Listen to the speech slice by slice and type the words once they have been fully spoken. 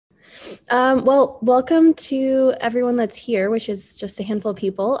Well, welcome to everyone that's here, which is just a handful of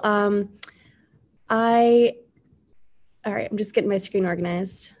people. All right, I'm just getting my screen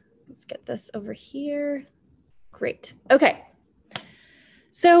organized. Let's get this over here. Great. Okay.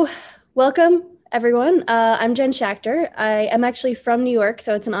 So welcome, everyone. I'm Jen Schachter. I am actually from New York,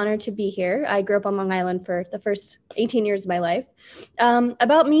 so it's an honor to be here. I grew up on Long Island for the first 18 years of my life.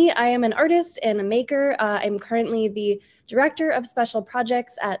 About me, I am an artist and a maker. I'm currently the director of special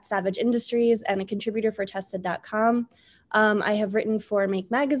projects at Savage Industries and a contributor for Tested.com. I have written for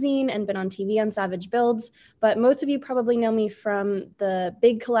Make Magazine and been on TV on Savage Builds, but most of you probably know me from the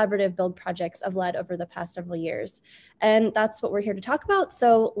big collaborative build projects I've led over the past several years. And that's what we're here to talk about.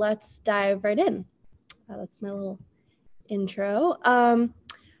 So let's dive right in. That's my little intro.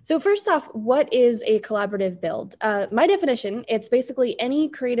 So first off, what is a collaborative build? My definition, it's basically any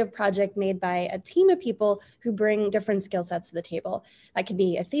creative project made by a team of people who bring different skill sets to the table. That could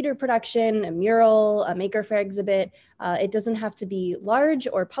be a theater production, a mural, a Maker Faire exhibit. It doesn't have to be large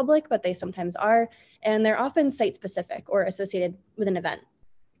or public, but they sometimes are. And they're often site specific or associated with an event.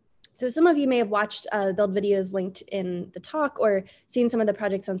 So some of you may have watched build videos linked in the talk or seen some of the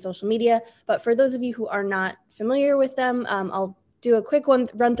projects on social media. But for those of you who are not familiar with them, I'll do a quick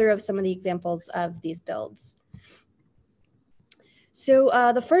run through of some of the examples of these builds.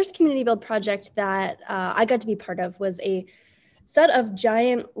 So the first community build project that I got to be part of was a set of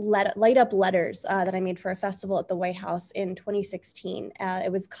giant light up letters that I made for a festival at the White House in 2016.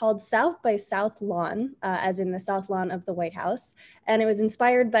 It was called South by South Lawn, as in the South Lawn of the White House, and it was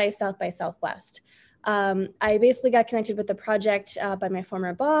inspired by South by Southwest. I basically got connected with the project by my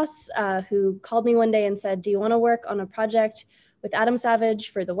former boss, who called me one day and said, "Do you want to work on a project with Adam Savage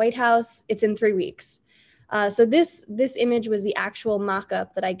for the White House? It's in 3 weeks." So this image was the actual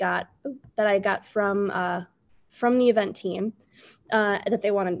mock-up that I got from the event team what they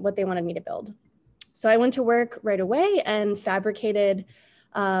wanted me to build. So I went to work right away and fabricated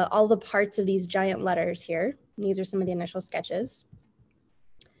all the parts of these giant letters here. And these are some of the initial sketches.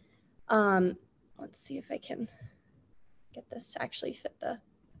 Let's see if I can get this to actually fit the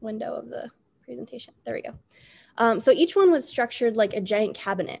window of the presentation. There we go. So each one was structured like a giant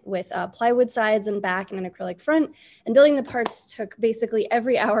cabinet with plywood sides and back and an acrylic front, and building the parts took basically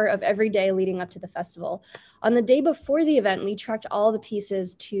every hour of every day leading up to the festival. On the day before the event, we trucked all the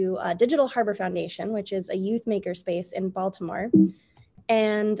pieces to Digital Harbor Foundation, which is a youth maker space in Baltimore.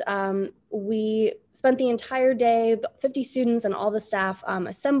 And we spent the entire day, 50 students and all the staff,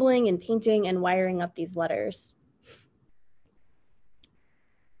 assembling and painting and wiring up these letters.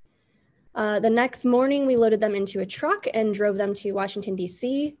 The next morning, we loaded them into a truck and drove them to Washington,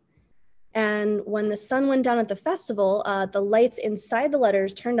 D.C. And when the sun went down at the festival, the lights inside the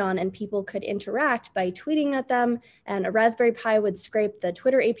letters turned on and people could interact by tweeting at them, and a Raspberry Pi would scrape the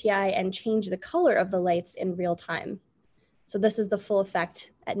Twitter API and change the color of the lights in real time. So this is the full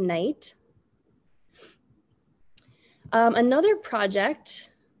effect at night. Another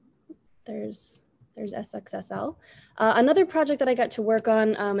project, there's SXSL. Another project that I got to work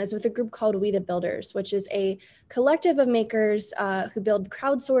on is with a group called We the Builders, which is a collective of makers who build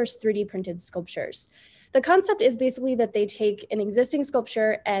crowdsourced 3D printed sculptures. The concept is basically that they take an existing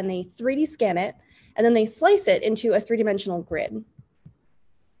sculpture and they 3D scan it, and then they slice it into a three-dimensional grid.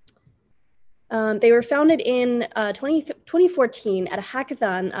 They were founded in 2014 at a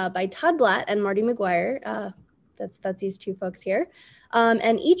hackathon by Todd Blatt and Marty McGuire. That's these two folks here.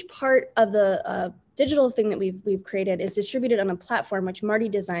 And each part of the digital thing that we've created is distributed on a platform which Marty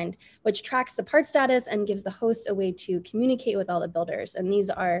designed, which tracks the part status and gives the host a way to communicate with all the builders. And these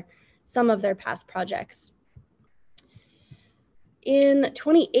are some of their past projects. In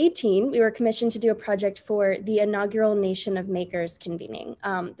 2018, we were commissioned to do a project for the inaugural Nation of Makers convening.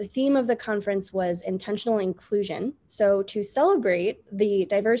 The theme of the conference was intentional inclusion. So to celebrate the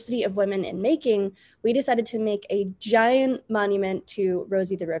diversity of women in making, we decided to make a giant monument to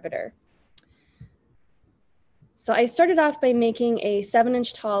Rosie the Riveter. So I started off by making a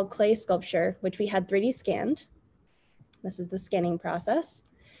 7-inch tall clay sculpture, which we had 3D scanned. This is the scanning process.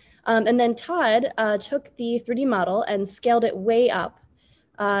 And then Todd took the 3D model and scaled it way up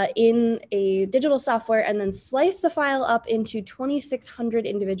in a digital software and then sliced the file up into 2,600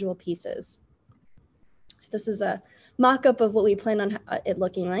 individual pieces. So this is a mock-up of what we plan on it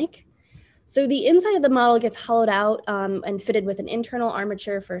looking like. So the inside of the model gets hollowed out and fitted with an internal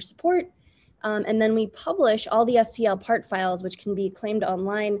armature for support. And then we publish all the STL part files, which can be claimed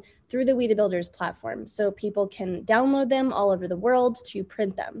online through the We the Builders platform. So people can download them all over the world to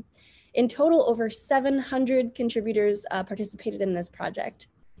print them. In total, over 700 contributors participated in this project.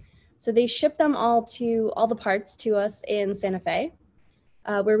 So they shipped them all the parts to us in Santa Fe.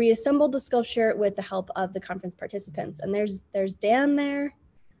 where we assembled the sculpture with the help of the conference participants. And there's Dan there.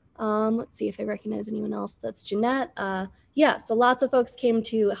 Let's see if I recognize anyone else. That's Jeanette. Yeah, so lots of folks came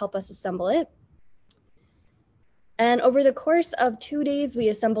to help us assemble it. And over the course of 2 days, we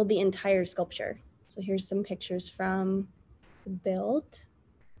assembled the entire sculpture. So here's some pictures from the build.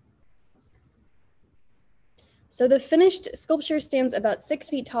 So the finished sculpture stands about 6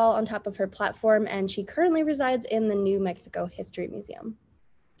 feet tall on top of her platform, and she currently resides in the New Mexico History Museum.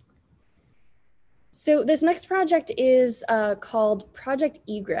 So this next project is called Project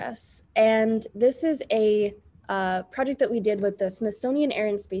Egress, and this is a project that we did with the Smithsonian Air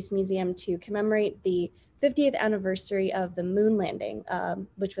and Space Museum to commemorate the 50th anniversary of the moon landing,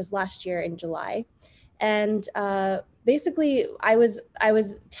 which was last year in July. And basically, I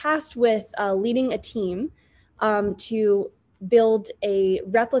was tasked with leading a team to build a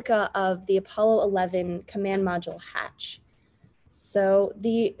replica of the Apollo 11 command module hatch. So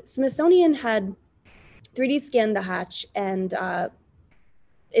the Smithsonian had 3D scanned the hatch, and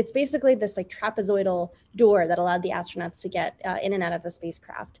it's basically this like trapezoidal door that allowed the astronauts to get in and out of the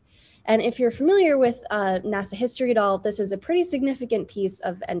spacecraft. And if you're familiar with NASA history at all, this is a pretty significant piece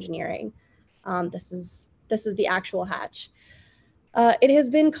of engineering. This is the actual hatch. It has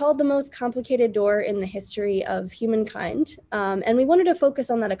been called the most complicated door in the history of humankind. And we wanted to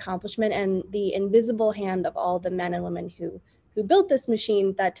focus on that accomplishment and the invisible hand of all the men and women who built this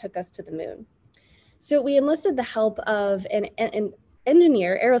machine that took us to the moon. So we enlisted the help of an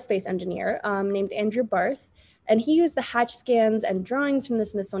engineer, aerospace engineer, named Andrew Barth, and he used the hatch scans and drawings from the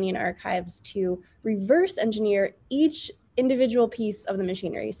Smithsonian archives to reverse engineer each individual piece of the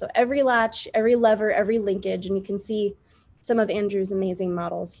machinery. So every latch, every lever, every linkage, and you can see some of Andrew's amazing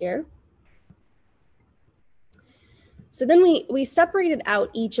models here. So then we separated out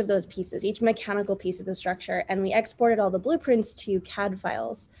each of those pieces, each mechanical piece of the structure, and we exported all the blueprints to CAD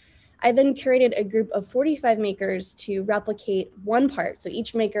files. I then curated a group of 45 makers to replicate one part. So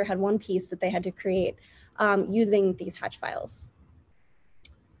each maker had one piece that they had to create using these hatch files.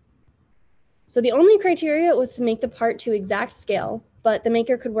 So the only criteria was to make the part to exact scale, but the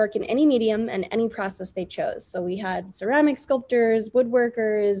maker could work in any medium and any process they chose. So we had ceramic sculptors,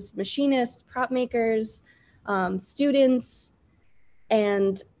 woodworkers, machinists, prop makers, students,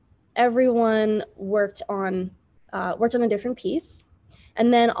 and everyone worked on a different piece.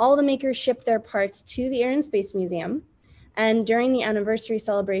 And then all the makers shipped their parts to the Air and Space Museum. And during the anniversary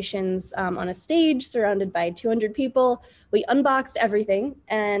celebrations on a stage surrounded by 200 people, we unboxed everything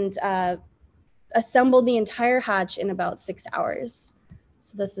and assembled the entire hatch in about 6 hours.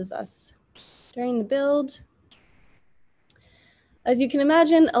 So this is us during the build. As you can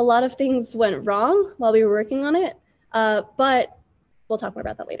imagine, a lot of things went wrong while we were working on it, but we'll talk more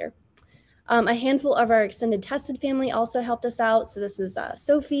about that later. A handful of our extended tested family also helped us out. So this is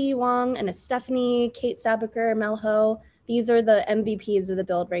Sophie Wong and it's Stephanie, Kate Sabaker, Mel Ho. These are the MVPs of the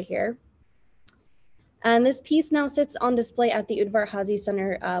build right here. And this piece now sits on display at the Udvar Hazy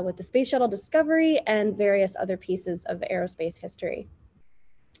Center with the Space Shuttle Discovery and various other pieces of aerospace history.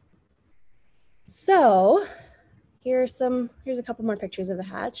 So here's a couple more pictures of the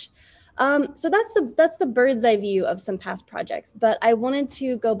hatch. So that's the bird's eye view of some past projects, but I wanted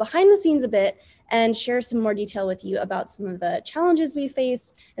to go behind the scenes a bit and share some more detail with you about some of the challenges we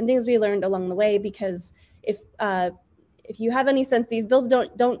faced and things we learned along the way, because if you have any sense, these builds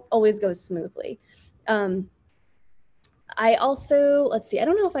don't always go smoothly. I also, let's see, I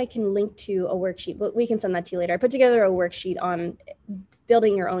don't know if I can link to a worksheet, but we can send that to you later. I put together a worksheet on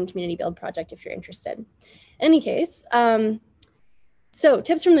building your own community build project if you're interested. In any case, so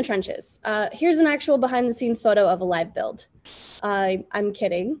tips from the trenches. Here's an actual behind the scenes photo of a live build. I'm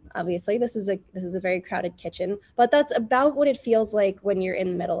kidding, obviously. This is a very crowded kitchen, but that's about what it feels like when you're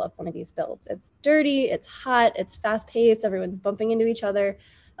in the middle of one of these builds. It's dirty, it's hot, it's fast paced, everyone's bumping into each other.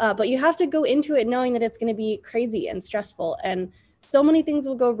 But you have to go into it knowing that it's going to be crazy and stressful, and so many things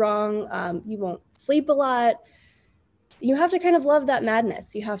will go wrong. You won't sleep a lot. You have to kind of love that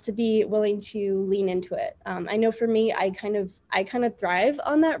madness. You have to be willing to lean into it. I know for me, I kind of thrive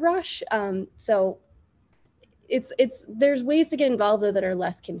on that rush. So there's ways to get involved though that are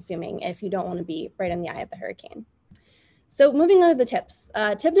less consuming if you don't want to be right in the eye of the hurricane. So moving on to the tips.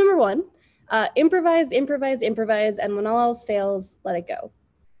 Tip number 1, improvise, improvise, improvise, and when all else fails, let it go.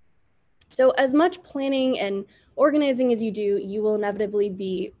 So as much planning and organizing as you do, you will inevitably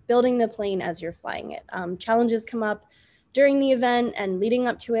be building the plane as you're flying it. Challenges come up during the event and leading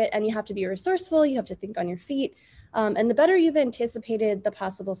up to it, and you have to be resourceful, you have to think on your feet. And the better you've anticipated the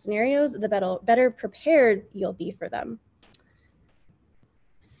possible scenarios, the better prepared you'll be for them.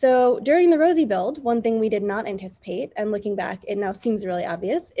 So during the Rosie build, one thing we did not anticipate, and looking back, it now seems really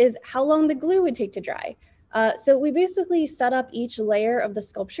obvious, is how long the glue would take to dry. So we basically set up each layer of the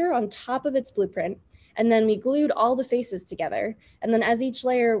sculpture on top of its blueprint, and then we glued all the faces together. And then as each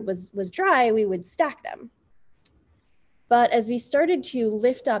layer was dry, we would stack them. But as we started to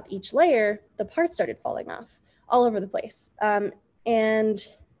lift up each layer, the parts started falling off all over the place. And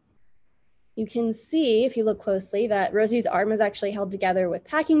you can see, if you look closely, that Rosie's arm is actually held together with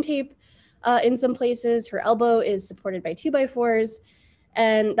packing tape in some places. Her elbow is supported by 2x4s,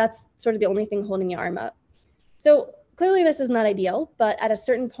 and that's sort of the only thing holding your arm up. So clearly this is not ideal, but at a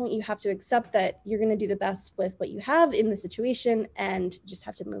certain point you have to accept that you're going to do the best with what you have in the situation and just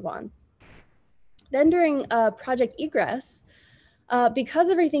have to move on. Then during Project Egress, because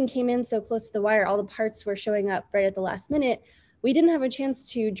everything came in so close to the wire, all the parts were showing up right at the last minute, we didn't have a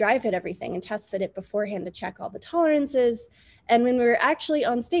chance to dry fit everything and test fit it beforehand to check all the tolerances. And when we were actually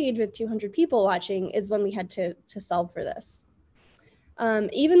on stage with 200 people watching is when we had to solve for this.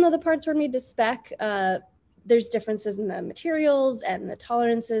 Even though the parts were made to spec, there's differences in the materials and the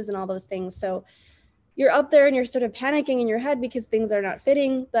tolerances and all those things. So you're up there and you're sort of panicking in your head because things are not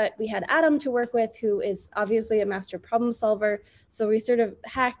fitting, but we had Adam to work with, who is obviously a master problem solver. So we sort of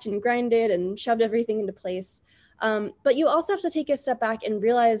hacked and grinded and shoved everything into place. But you also have to take a step back and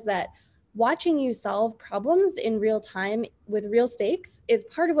realize that watching you solve problems in real time with real stakes is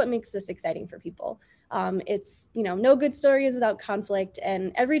part of what makes this exciting for people. It's, you know, no good story is without conflict.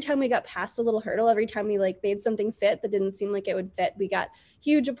 And every time we got past a little hurdle, every time we made something fit that didn't seem like it would fit, we got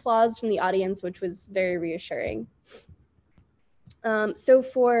huge applause from the audience, which was very reassuring. So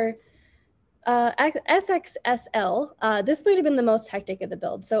for SXSL, this might have been the most hectic of the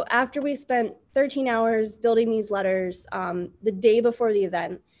build. So after we spent 13 hours building these letters, the day before the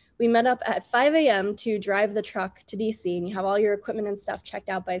event, we met up at 5 a.m. to drive the truck to DC, and you have all your equipment and stuff checked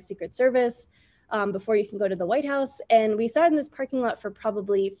out by Secret Service before you can go to the White House. And we sat in this parking lot for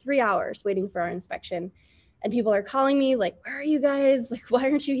probably 3 hours waiting for our inspection. And people are calling me like, where are you guys? Like, why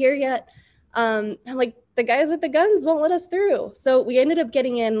aren't you here yet? I'm like, the guys with the guns won't let us through. So we ended up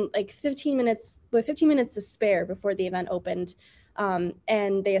getting in like 15 minutes to spare before the event opened.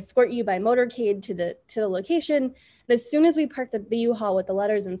 And they escort you by motorcade to the location. And as soon as we parked the U-Haul with the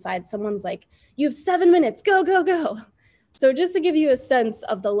letters inside, someone's like, you have 7 minutes, go, go, go. So just to give you a sense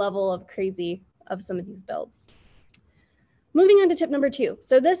of the level of crazy of some of these builds. Moving on to tip number 2.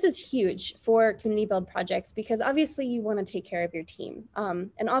 So this is huge for community build projects because obviously you want to take care of your team.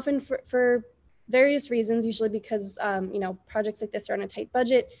 And often for various reasons, usually because you know, projects like this are on a tight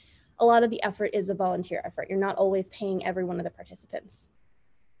budget, a lot of the effort is a volunteer effort. You're not always paying every one of the participants.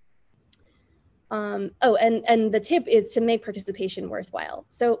 And the tip is to make participation worthwhile.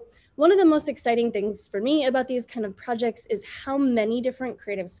 So one of the most exciting things for me about these kind of projects is how many different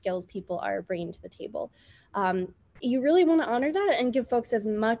creative skills people are bringing to the table. You really want to honor that and give folks as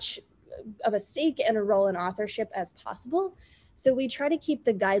much of a stake and a role in authorship as possible. So we try to keep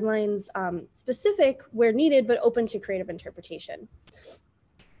the guidelines specific where needed, but open to creative interpretation.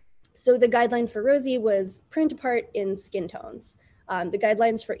 So the guideline for Rosie was print a part in skin tones. The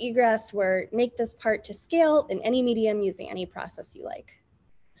guidelines for egress were make this part to scale in any medium using any process you like.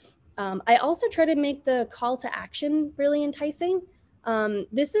 I also try to make the call to action really enticing.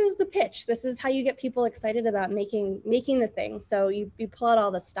 This is the pitch. This is how you get people excited about making the thing. So you pull out all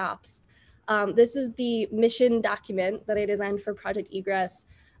the stops. This is the mission document that I designed for Project Egress.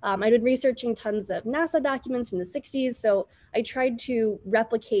 I've been researching tons of NASA documents from the 60s, so I tried to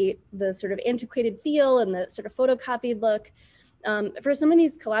replicate the sort of antiquated feel and the sort of photocopied look. For some of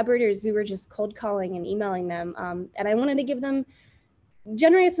these collaborators, we were just cold calling and emailing them, and I wanted to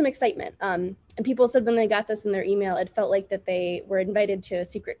generate some excitement. And people said when they got this in their email, it felt like that they were invited to a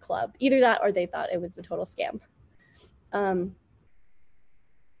secret club. Either that or they thought it was a total scam.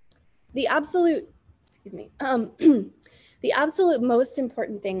 The absolute most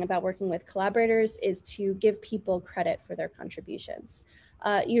important thing about working with collaborators is to give people credit for their contributions.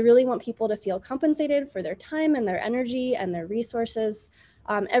 You really want people to feel compensated for their time and their energy and their resources.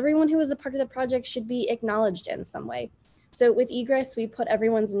 Everyone who is a part of the project should be acknowledged in some way. So with Egress, we put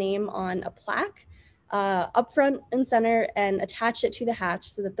everyone's name on a plaque up front and center and attach it to the hatch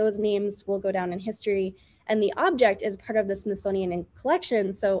so that those names will go down in history. And the object is part of the Smithsonian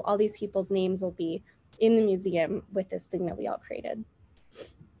collection, so all these people's names will be in the museum with this thing that we all created.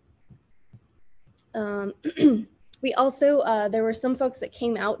 We also, there were some folks that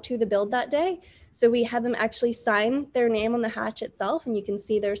came out to the build that day, so we had them actually sign their name on the hatch itself, and you can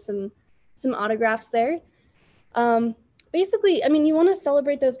see there's some autographs there. basically, I mean, you want to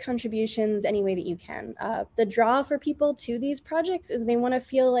celebrate those contributions any way that you can. The draw for people to these projects is they want to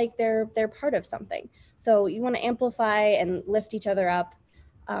feel like they're part of something. So you want to amplify and lift each other up.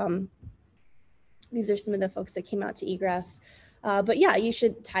 These are some of the folks that came out to egress. But yeah, you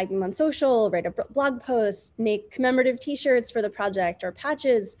should tag them on social, write a blog post, make commemorative t-shirts for the project or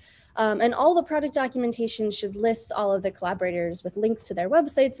patches. And all the project documentation should list all of the collaborators with links to their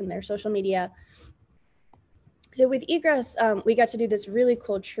websites and their social media. So with egress, we got to do this really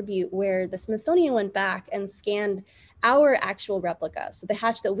cool tribute where the Smithsonian went back and scanned our actual replica. So the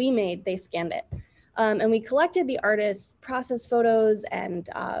hatch that we made, they scanned it. And we collected the artists' process photos and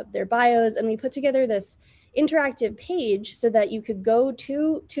their bios, and we put together this interactive page so that you could go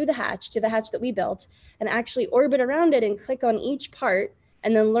to the hatch that we built, and actually orbit around it and click on each part,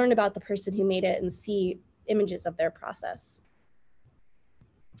 and then learn about the person who made it and see images of their process.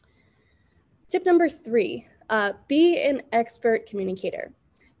 Tip number 3, be an expert communicator.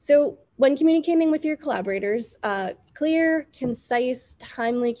 So when communicating with your collaborators, clear, concise,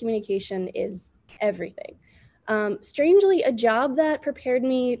 timely communication is everything. Strangely, a job that prepared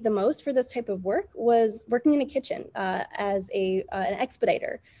me the most for this type of work was working in a kitchen as an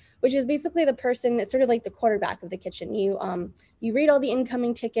expediter, which is basically the person, it's sort of like the quarterback of the kitchen. You read all the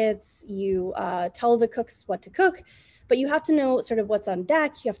incoming tickets, you tell the cooks what to cook, but you have to know sort of what's on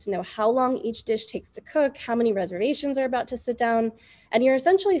deck. You have to know how long each dish takes to cook, how many reservations are about to sit down, and you're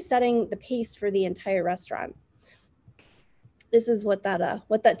essentially setting the pace for the entire restaurant. This is what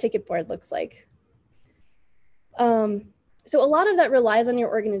that ticket board looks like. So a lot of that relies on your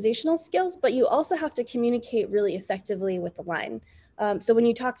organizational skills, but you also have to communicate really effectively with the line. So when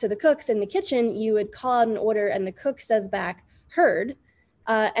you talk to the cooks in the kitchen, you would call out an order and the cook says back, heard,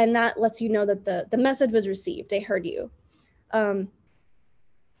 and that lets you know that the message was received, they heard you.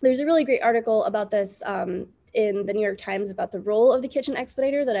 There's a really great article about this in the New York Times about the role of the kitchen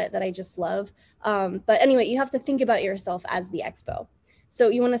expediter that I just love. But anyway, you have to think about yourself as the expo. So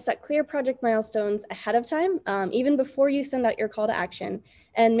you want to set clear project milestones ahead of time, even before you send out your call to action,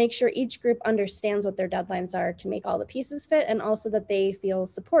 and make sure each group understands what their deadlines are to make all the pieces fit, and also that they feel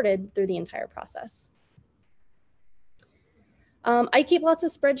supported through the entire process. I keep lots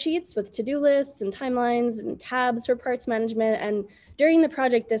of spreadsheets with to-do lists and timelines and tabs for parts management. And during the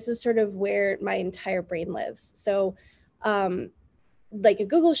project, this is sort of where my entire brain lives. So like a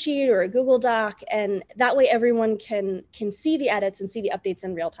Google Sheet or a Google Doc, and that way everyone can see the edits and see the updates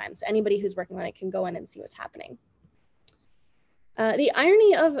in real time. So anybody who's working on it can go in and see what's happening. The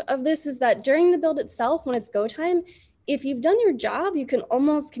irony of this is that during the build itself, when it's go time, if you've done your job, you can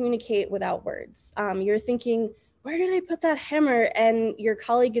almost communicate without words. You're thinking, where did I put that hammer? And your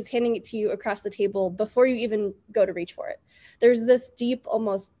colleague is handing it to you across the table before you even go to reach for it. There's this deep,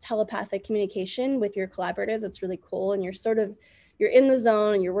 almost telepathic communication with your collaborators. It's really cool. And you're in the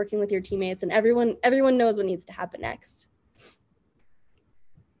zone and you're working with your teammates, and everyone knows what needs to happen next.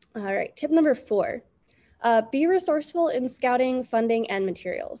 All right, tip number 4, be resourceful in scouting, funding, and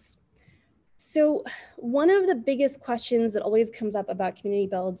materials. So one of the biggest questions that always comes up about community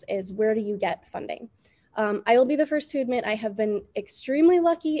builds is, where do you get funding? I will be the first to admit I have been extremely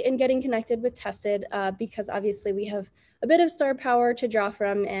lucky in getting connected with Tested because obviously we have a bit of star power to draw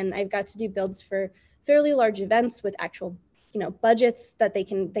from, and I've got to do builds for fairly large events with actual budgets that they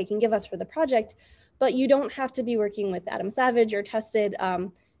can give us for the project. But you don't have to be working with Adam Savage or Tested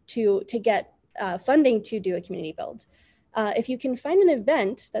to get funding to do a community build. If you can find an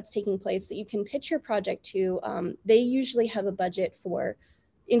event that's taking place that you can pitch your project to, they usually have a budget for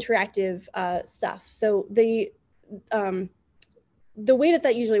interactive stuff. So the way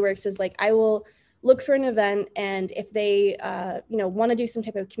that usually works is, like, I will look for an event, and if they want to do some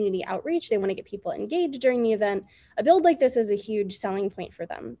type of community outreach, they want to get people engaged during the event, a build like this is a huge selling point for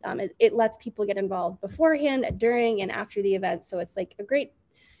them. It lets people get involved beforehand, during, and after the event. So it's like a great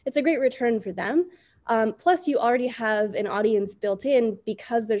return for them. Plus you already have an audience built in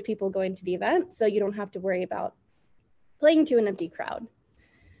because there's people going to the event, so you don't have to worry about playing to an empty crowd.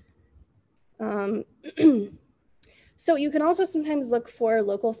 So you can also sometimes look for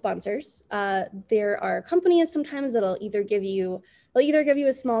local sponsors. There are companies sometimes that'll either give you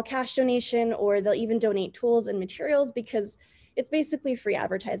a small cash donation, or they'll even donate tools and materials, because it's basically free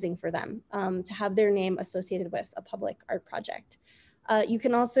advertising for them to have their name associated with a public art project. You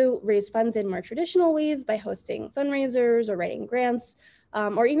can also raise funds in more traditional ways by hosting fundraisers or writing grants,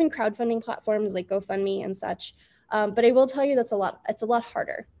 or even crowdfunding platforms like GoFundMe and such. But I will tell you it's a lot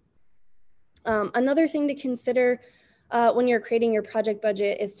harder. Another thing to consider when you're creating your project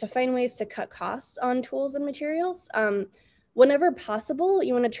budget is to find ways to cut costs on tools and materials. Whenever possible,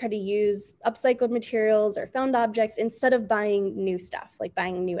 you want to try to use upcycled materials or found objects instead of buying new stuff, like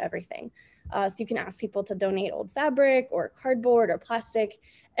buying new everything. So you can ask people to donate old fabric or cardboard or plastic,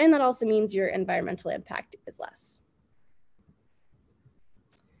 and that also means your environmental impact is less.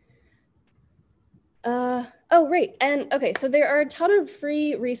 Oh, right. And okay, so there are a ton of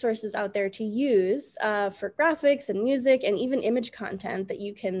free resources out there to use for graphics and music and even image content that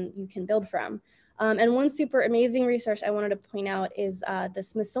you can build from. And one super amazing resource I wanted to point out is the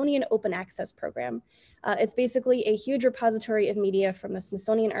Smithsonian Open Access Program. It's basically a huge repository of media from the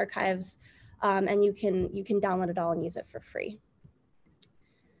Smithsonian archives, and you can download it all and use it for free.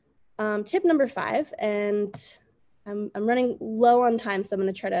 Tip number 5, and I'm running low on time, so I'm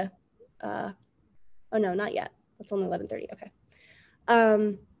going to try to. Oh no, not yet. It's only 11:30. Okay.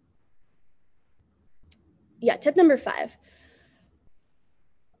 Yeah, tip number 5.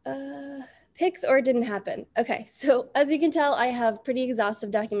 Pics or didn't happen. Okay, so as you can tell, I have pretty exhaustive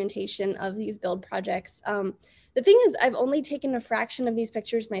documentation of these build projects. The thing is, I've only taken a fraction of these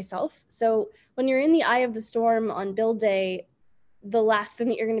pictures myself. So when you're in the eye of the storm on build day, the last thing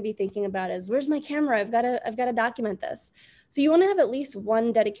that you're going to be thinking about is, where's my camera? I've got to document this. So you want to have at least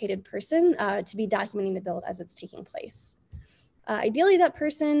one dedicated person to be documenting the build as it's taking place. Ideally, that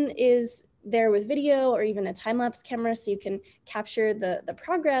person is there with video or even a time-lapse camera so you can capture the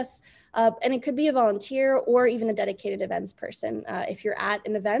progress. And it could be a volunteer or even a dedicated events person. If you're at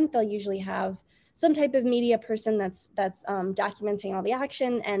an event, they'll usually have some type of media person that's documenting all the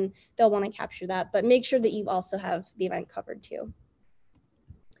action, and they'll want to capture that. But make sure that you also have the event covered too.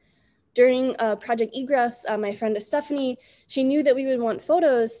 During Project Egress, my friend Stephanie, she knew that we would want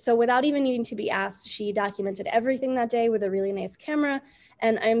photos. So without even needing to be asked, she documented everything that day with a really nice camera.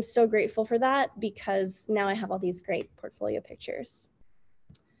 And I'm so grateful for that because now I have all these great portfolio pictures.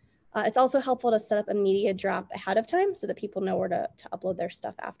 It's also helpful to set up a media drop ahead of time so that people know where to upload their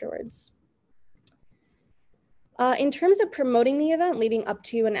stuff afterwards. In terms of promoting the event leading up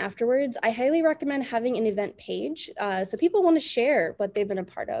to and afterwards, I highly recommend having an event page. So people want to share what they've been a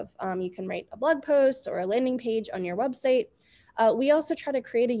part of. You can write a blog post or a landing page on your website. We also try to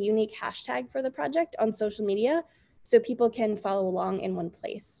create a unique hashtag for the project on social media so people can follow along in one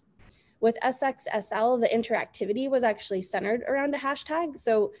place. With SXSL, the interactivity was actually centered around a hashtag.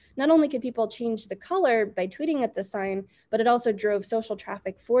 So not only could people change the color by tweeting at the sign, but it also drove social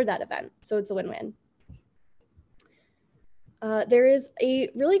traffic for that event. So it's a win-win. There is a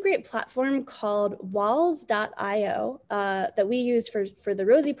really great platform called walls.io that we use for the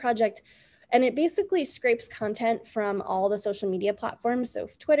Rosie project. And it basically scrapes content from all the social media platforms. So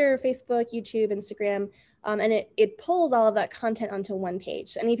Twitter, Facebook, YouTube, Instagram, and it pulls all of that content onto one page.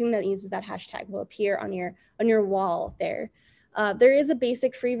 So anything that uses that hashtag will appear on your wall there. There is a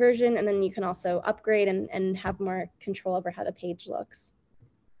basic free version, and then you can also upgrade and have more control over how the page looks.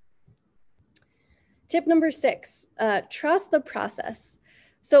 Tip number 6, trust the process.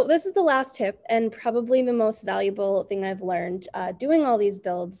 So this is the last tip and probably the most valuable thing I've learned doing all these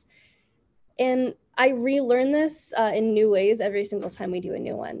builds. And I relearn this in new ways every single time we do a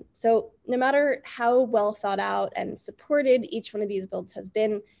new one. So no matter how well thought out and supported each one of these builds has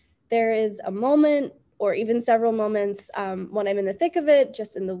been, there is a moment or even several moments when I'm in the thick of it,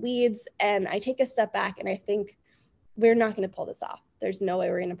 just in the weeds, and I take a step back and I think, we're not going to pull this off. There's no way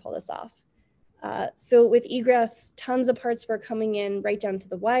we're going to pull this off. So with egress, tons of parts were coming in right down to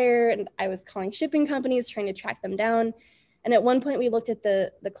the wire, and I was calling shipping companies trying to track them down. And at one point we looked at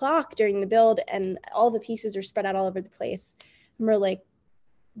the clock during the build and all the pieces are spread out all over the place. And we're like,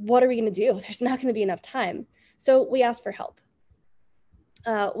 what are we gonna do? There's not gonna be enough time. So we asked for help.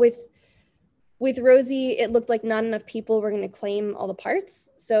 With Rosie, it looked like not enough people were gonna claim all the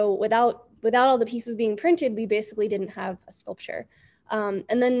parts. So without all the pieces being printed, we basically didn't have a sculpture. And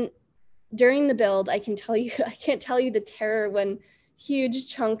then during the build, I can't tell you the terror when huge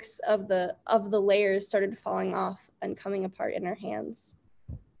chunks of the layers started falling off and coming apart in our hands.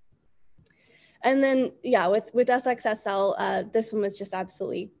 And then, yeah, with SXSL, this one was just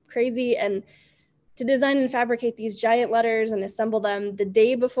absolutely crazy. And to design and fabricate these giant letters and assemble them the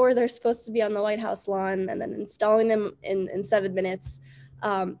day before they're supposed to be on the White House lawn and then installing them in 7 minutes.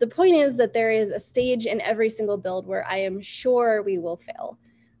 The point is that there is a stage in every single build where I am sure we will fail.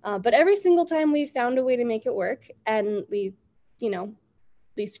 But every single time we found a way to make it work, and we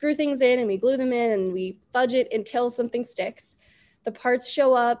screw things in and we glue them in and we fudge it until something sticks. The parts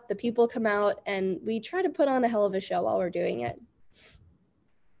show up, the people come out, and we try to put on a hell of a show while we're doing it.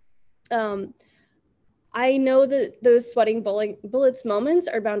 I know that those sweating bullets moments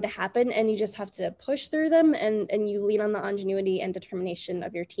are bound to happen, and you just have to push through them, and you lean on the ingenuity and determination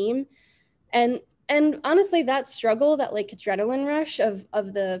of your team. And And honestly, that struggle, that like adrenaline rush of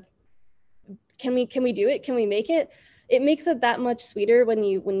the, can we do it? Can we make it? It makes it that much sweeter when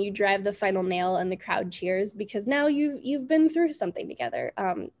you drive the final nail and the crowd cheers, because now you've been through something together.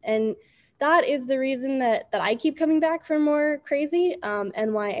 And that is the reason that I keep coming back for more crazy,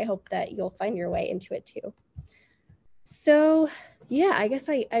 and why I hope that you'll find your way into it too. So yeah, I guess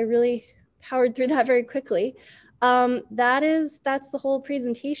I really powered through that very quickly. That's the whole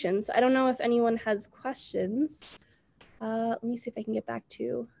presentation. So I don't know if anyone has questions. Let me see if I can get back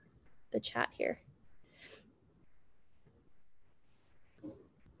to the chat here.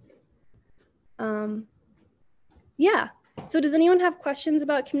 Yeah, so does anyone have questions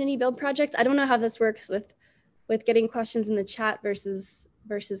about community build project? I don't know how this works with getting questions in the chat versus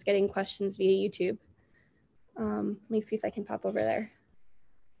getting questions via YouTube. Let me see if I can pop over there.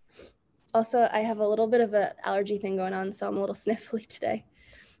 Also, I have a little bit of an allergy thing going on, so I'm a little sniffly today.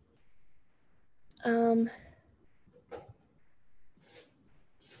 All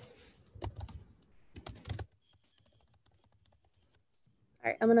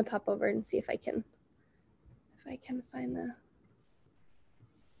right, I'm gonna pop over and see if I can find the.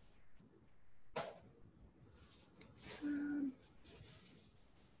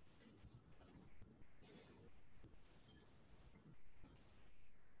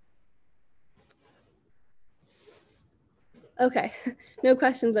 Okay, no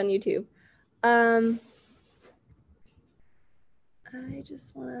questions on YouTube. I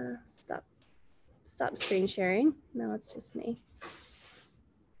just wanna stop screen sharing. Now it's just me.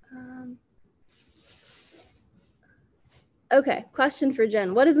 Okay, question for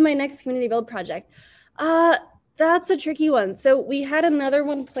Jen. What is my next community build project? That's a tricky one. So we had another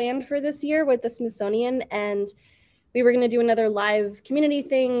one planned for this year with the Smithsonian, and we were gonna do another live community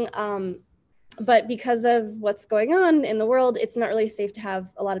thing. But because of what's going on in the world, it's not really safe to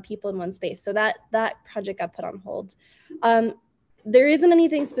have a lot of people in one space. So that project got put on hold. There isn't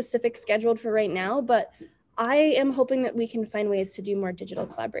anything specific scheduled for right now, but I am hoping that we can find ways to do more digital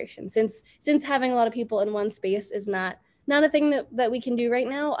collaboration, since having a lot of people in one space is not a thing that we can do right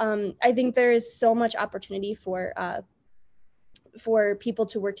now. I think there is so much opportunity for people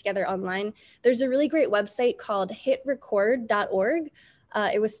to work together online. There's a really great website called hitrecord.org.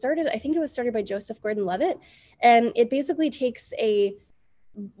 I think it was started by Joseph Gordon-Levitt, and it basically takes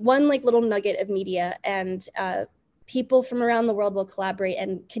one like little nugget of media, and people from around the world will collaborate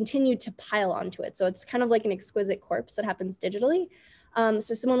and continue to pile onto it. So it's kind of like an exquisite corpse that happens digitally. So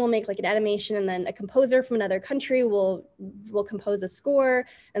someone will make like an animation, and then a composer from another country will compose a score,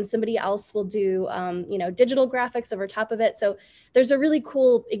 and somebody else will do digital graphics over top of it. So there's a really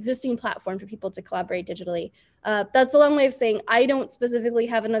cool existing platform for people to collaborate digitally. That's a long way of saying I don't specifically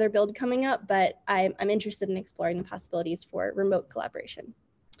have another build coming up, but I'm interested in exploring the possibilities for remote collaboration.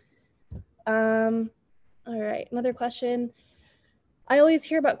 All right, another question. I always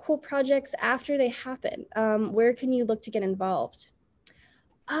hear about cool projects after they happen. Where can you look to get involved?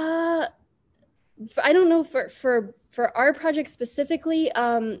 I don't know for our project specifically.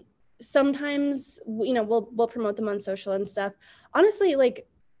 Sometimes we'll promote them on social and stuff. Honestly, like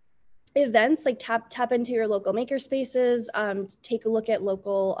events, like tap into your local maker spaces, take a look at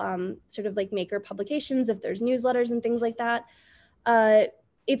local sort of like maker publications if there's newsletters and things like that.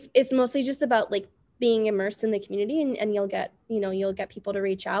 It's mostly just about like being immersed in the community, and you'll get people to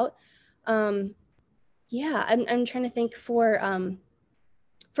reach out. Yeah, I'm trying to think for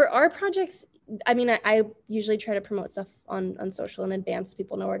our projects. I mean, I usually try to promote stuff on social in advance so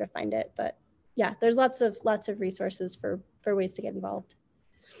people know where to find it. But yeah, there's lots of resources for ways to get involved.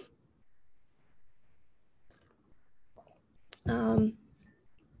 I don't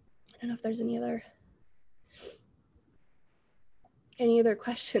know if there's any other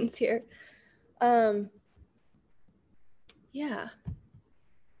questions here. Yeah.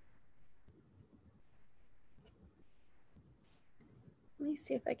 Let me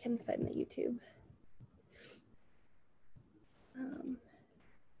see if I can find the YouTube.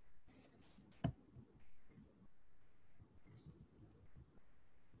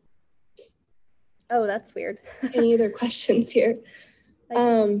 Oh, that's weird. Any other questions here?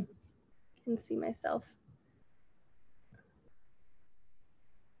 I can see myself.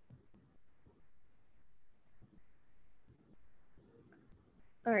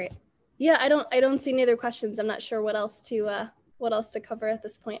 All right. Yeah, I don't see any other questions. I'm not sure what else to cover at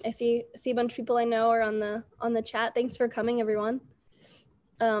this point. I see a bunch of people I know are on the chat. Thanks for coming, everyone.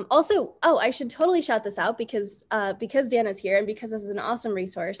 Also, I should totally shout this out because Dana's here and because this is an awesome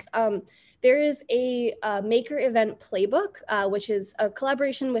resource. There is a maker event playbook, which is a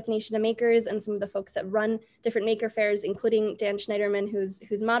collaboration with Nation of Makers and some of the folks that run different maker fairs, including Dan Schneiderman,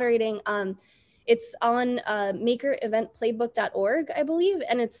 who's moderating. It's on makereventplaybook.org, I believe.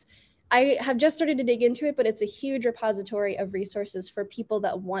 And I have just started to dig into it, but it's a huge repository of resources for people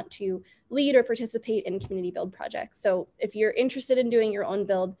that want to lead or participate in community build projects. So if you're interested in doing your own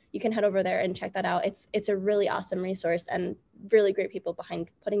build, you can head over there and check that out. It's a really awesome resource and really great people behind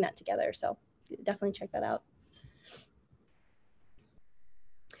putting that together. So definitely check that out.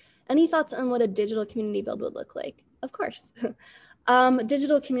 Any thoughts on what a digital community build would look like? Of course.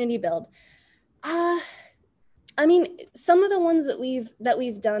 Digital community build. I mean, some of the ones that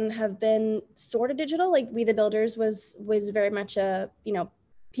we've done have been sort of digital. Like We the Builders was very much a,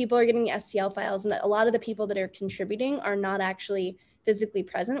 people are getting the STL files, and a lot of the people that are contributing are not actually physically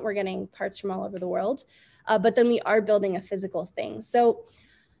present. We're getting parts from all over the world, but then we are building a physical thing. So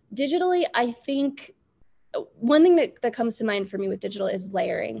digitally, I think one thing that comes to mind for me with digital is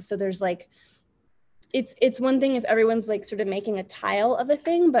layering. So there's like, it's one thing if everyone's like sort of making a tile of a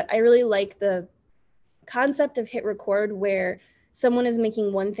thing, but I really like the concept of hit record where someone is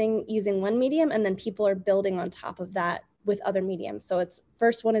making one thing using one medium and then people are building on top of that with other mediums. So it's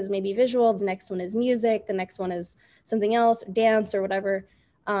first one is maybe visual, the next one is music, the next one is something else, dance or whatever.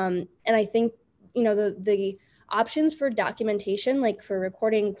 And I think, the options for documentation, like for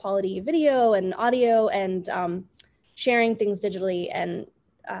recording quality video and audio and sharing things digitally and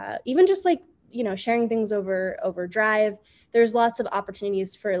even just like, sharing things over Drive, there's lots of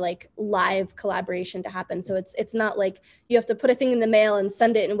opportunities for like live collaboration to happen. So it's not like you have to put a thing in the mail and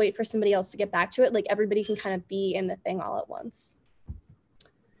send it and wait for somebody else to get back to it. Like everybody can kind of be in the thing all at once.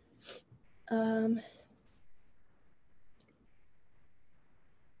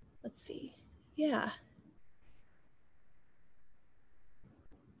 Let's see. Yeah.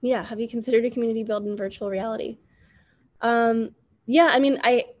 Have you considered a community build in virtual reality? Yeah, I mean,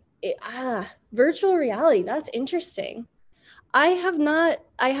 virtual reality, that's interesting. I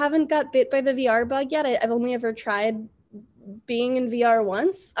haven't got bit by the VR bug yet. I've only ever tried being in VR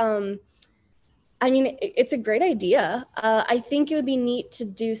once. I mean, it's a great idea. I think it would be neat to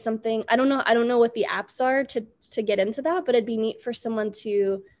do something. I don't know what the apps are to get into that, but it'd be neat for someone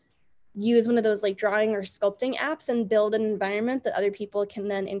to use one of those like drawing or sculpting apps and build an environment that other people can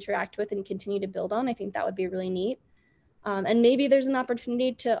then interact with and continue to build on. I think that would be really neat. And maybe there's an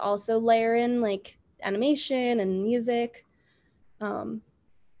opportunity to also layer in like animation and music.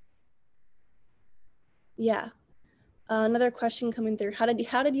 Yeah. Another question coming through. How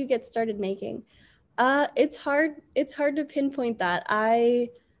did you get started making? It's hard to pinpoint that.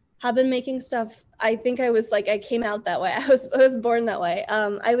 I have been making stuff. I think I came out that way. I was born that way.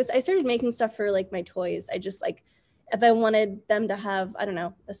 I started making stuff for like my toys. I just like, if I wanted them to have, I don't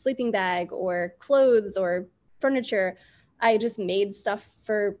know, a sleeping bag or clothes or furniture, I just made stuff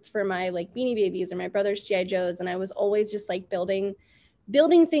for my like Beanie Babies or my brother's GI Joes. And I was always just like building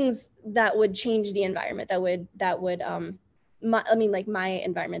things that would change the environment, that would my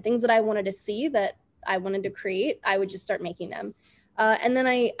environment, things that I wanted to see, that I wanted to create, I would just start making them. And then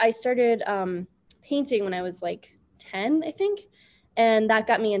I started painting when I was like 10, I think. And that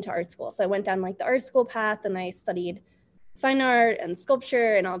got me into art school. So I went down like the art school path and I studied fine art and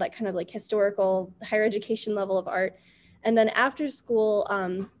sculpture and all that kind of like historical higher education level of art. And then after school,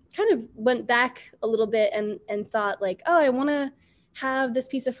 kind of went back a little bit and thought like, oh, I want to have this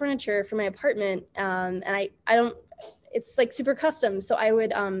piece of furniture for my apartment. And I don't, it's like super custom. So I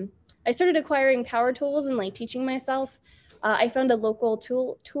started acquiring power tools and like teaching myself. I found a local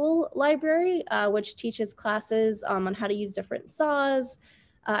tool library, which teaches classes on how to use different saws.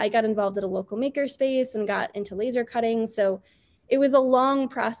 I got involved at a local makerspace and got into laser cutting. So it was a long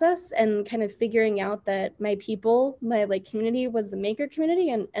process and kind of figuring out that my like community was the maker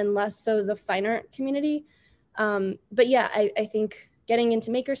community and less so the fine art community. But yeah, I think getting into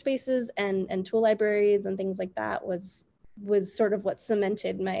maker spaces and tool libraries and things like that was sort of what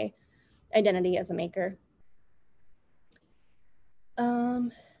cemented my identity as a maker.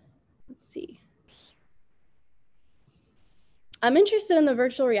 Let's see. I'm interested in the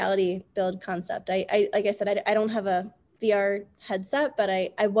virtual reality build concept. I like I said, I don't have a VR headset, but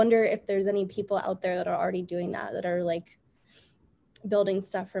I wonder if there's any people out there that are already doing that are like building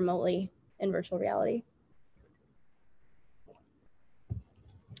stuff remotely in virtual reality.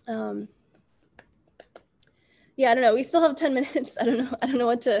 Yeah, I don't know. We still have 10 minutes. I don't know.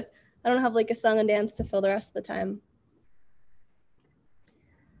 I don't have like a song and dance to fill the rest of the time.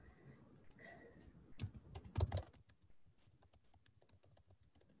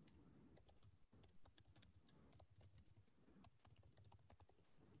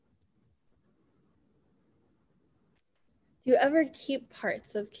 Do you ever keep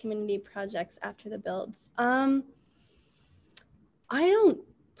parts of community projects after the builds? I don't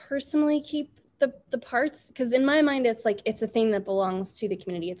personally keep the parts, because in my mind it's like it's a thing that belongs to the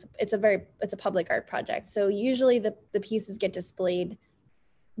community. It's a public art project. So usually the pieces get displayed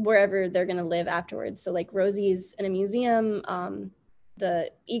wherever they're going to live afterwards. So like Rosie's in a museum,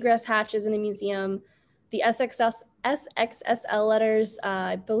 the egress hatch is in a museum, the SXSL letters,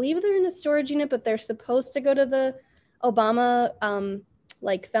 I believe they're in a storage unit, but they're supposed to go to the Obama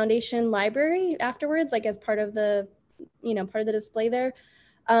like foundation library afterwards, like as part of the, part of the display there.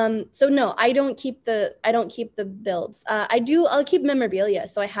 So no, I don't keep the builds. I'll keep memorabilia.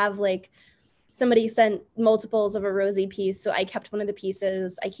 So I have like, somebody sent multiples of a Rosie piece, so I kept one of the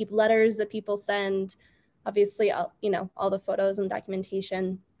pieces. I keep letters that people send, obviously, all the photos and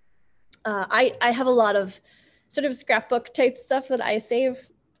documentation. I have a lot of sort of scrapbook type stuff that I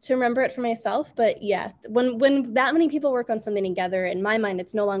save to remember it for myself. But yeah, when that many people work on something together, in my mind,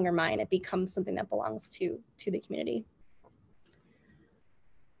 it's no longer mine. It becomes something that belongs to the community.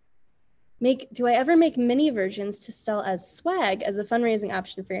 Do I ever make mini versions to sell as swag as a fundraising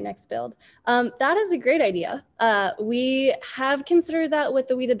option for your next build? That is a great idea. We have considered that with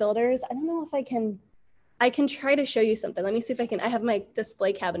the We the Builders. I don't know if I can try to show you something. Let me see if I can. I have my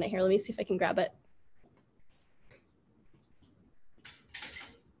display cabinet here. Let me see if I can grab it.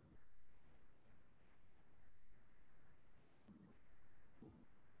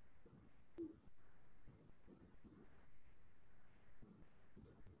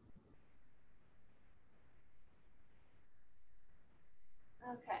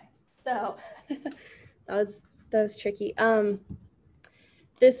 Okay, so that was tricky.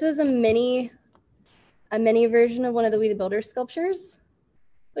 This is a mini version of one of the We the Builders sculptures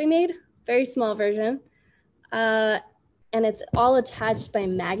we made, very small version. And it's all attached by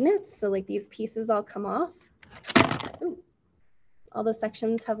magnets. So like these pieces all come off. Ooh. All the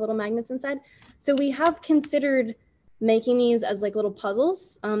sections have little magnets inside. So we have considered making these as like little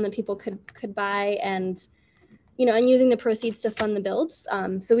puzzles that people could buy, and and using the proceeds to fund the builds.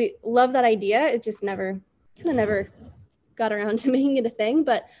 So we love that idea. It just never got around to making it a thing,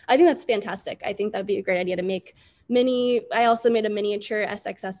 but I think that's fantastic. I think that'd be a great idea to make I also made a miniature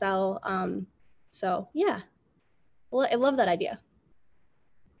SXSL. So yeah, well, I love that idea.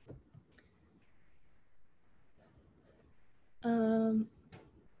 Have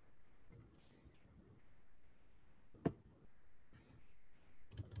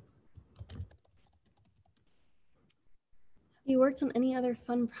you worked on any other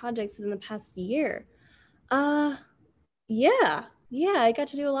fun projects in the past year? Yeah, I got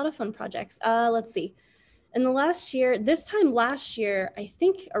to do a lot of fun projects. Let's see. In the last year, I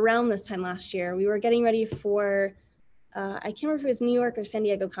think around this time last year, we were getting ready for, I can't remember if it was New York or San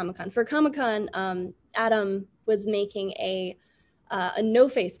Diego Comic-Con. For Comic-Con, Adam was making a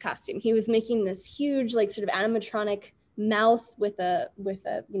no-face costume. He was making this huge, like sort of animatronic mouth with a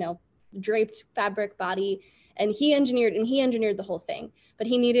draped fabric body. And he engineered the whole thing, but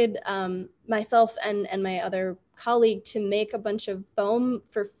he needed myself and my other colleague to make a bunch of foam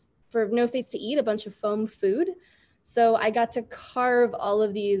for No Face to Eat, a bunch of foam food. So I got to carve all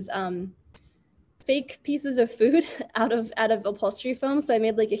of these fake pieces of food out of upholstery foam. So I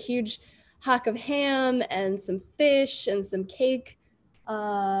made like a huge hock of ham and some fish and some cake.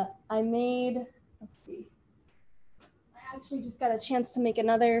 I actually just got a chance to make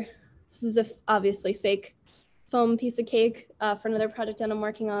another. This is obviously fake foam piece of cake for another project that I'm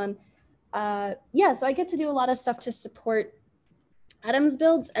working on. So I get to do a lot of stuff to support Adam's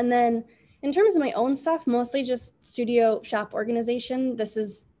builds. And then in terms of my own stuff, mostly just studio shop organization. This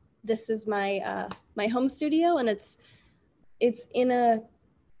is my my home studio, and it's in a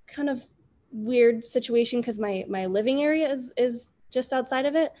kind of weird situation because my living area is just outside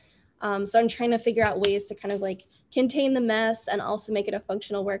of it. So I'm trying to figure out ways to kind of like contain the mess and also make it a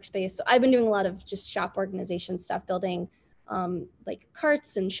functional workspace. So I've been doing a lot of just shop organization stuff, building like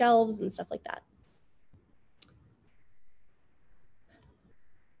carts and shelves and stuff like that.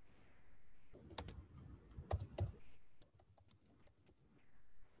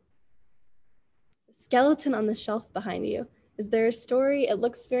 Skeleton on the shelf behind you. Is there a story? It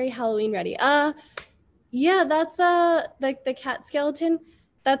looks very Halloween ready. Yeah, that's the cat skeleton.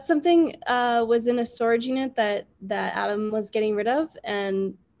 That's something was in a storage unit that Adam was getting rid of,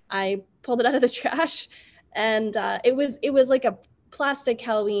 and I pulled it out of the trash. And it was like a plastic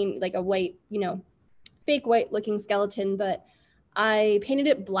Halloween, like a white, fake white looking skeleton, but I painted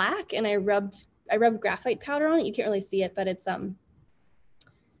it black and I rubbed graphite powder on it. You can't really see it, but it's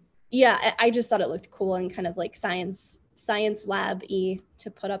yeah, I just thought it looked cool and kind of like science lab-y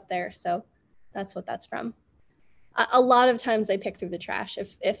to put up there. So that's what that's from. a lot of times I pick through the trash.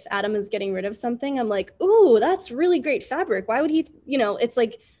 If Adam is getting rid of something, I'm like, ooh, that's really great fabric. Why would he, it's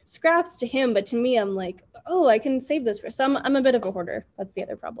like scraps to him, but to me, I'm like, oh, I can save this for some. I'm a bit of a hoarder. That's the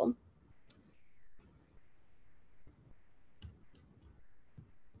other problem.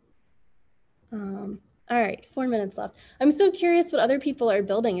 All right, 4 minutes left. I'm so curious what other people are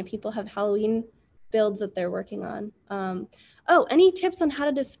building, if people have Halloween builds that they're working on. Oh, any tips on how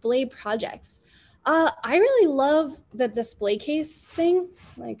to display projects? I really love the display case thing.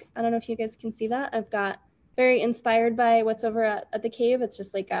 Like, I don't know if you guys can see that. I've got very inspired by what's over at the cave. It's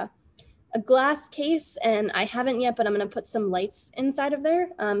just like a glass case, and I haven't yet, but I'm gonna put some lights inside of there.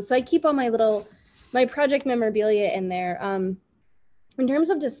 So I keep all my project memorabilia in there. In terms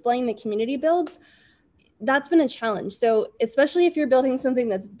of displaying the community builds, that's been a challenge. So especially if you're building something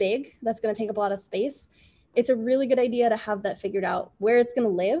that's big, that's going to take up a lot of space, it's a really good idea to have that figured out where it's going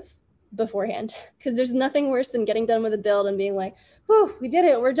to live beforehand, because there's nothing worse than getting done with a build and being like, whew, we did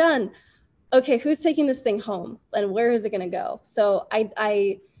it, we're done. Okay, who's taking this thing home and where is it going to go? So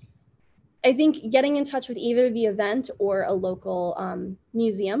I think getting in touch with either the event or a local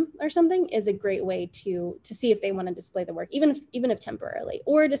museum or something is a great way to see if they want to display the work, even if temporarily,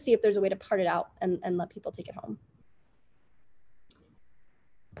 or to see if there's a way to part it out and let people take it home.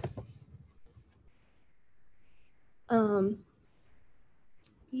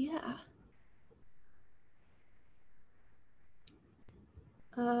 Yeah.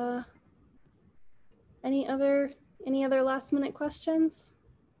 Any other last minute questions?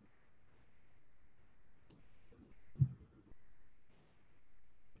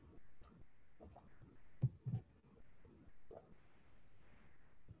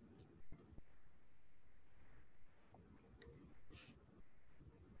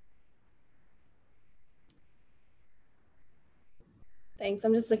 Thanks.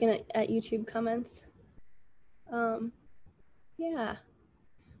 I'm just looking at YouTube comments. Yeah.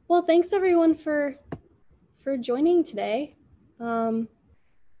 Well, thanks everyone for joining today. Yeah,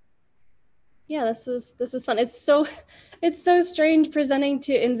 this was fun. It's so strange presenting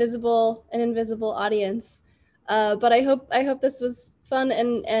to an invisible audience. But I hope this was fun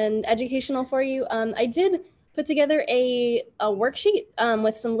and educational for you. I did put together a worksheet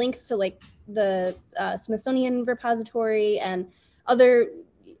with some links to like the Smithsonian repository and other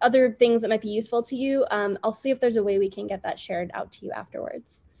things that might be useful to you. I'll see if there's a way we can get that shared out to you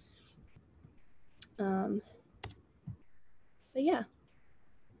afterwards. But yeah.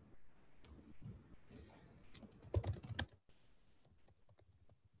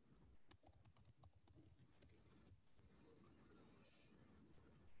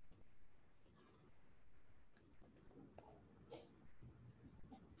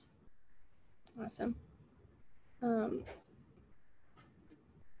 Awesome. All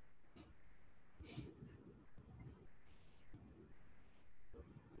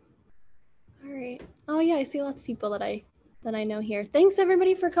right. Oh yeah, I see lots of people that I know here. Thanks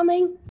everybody for coming.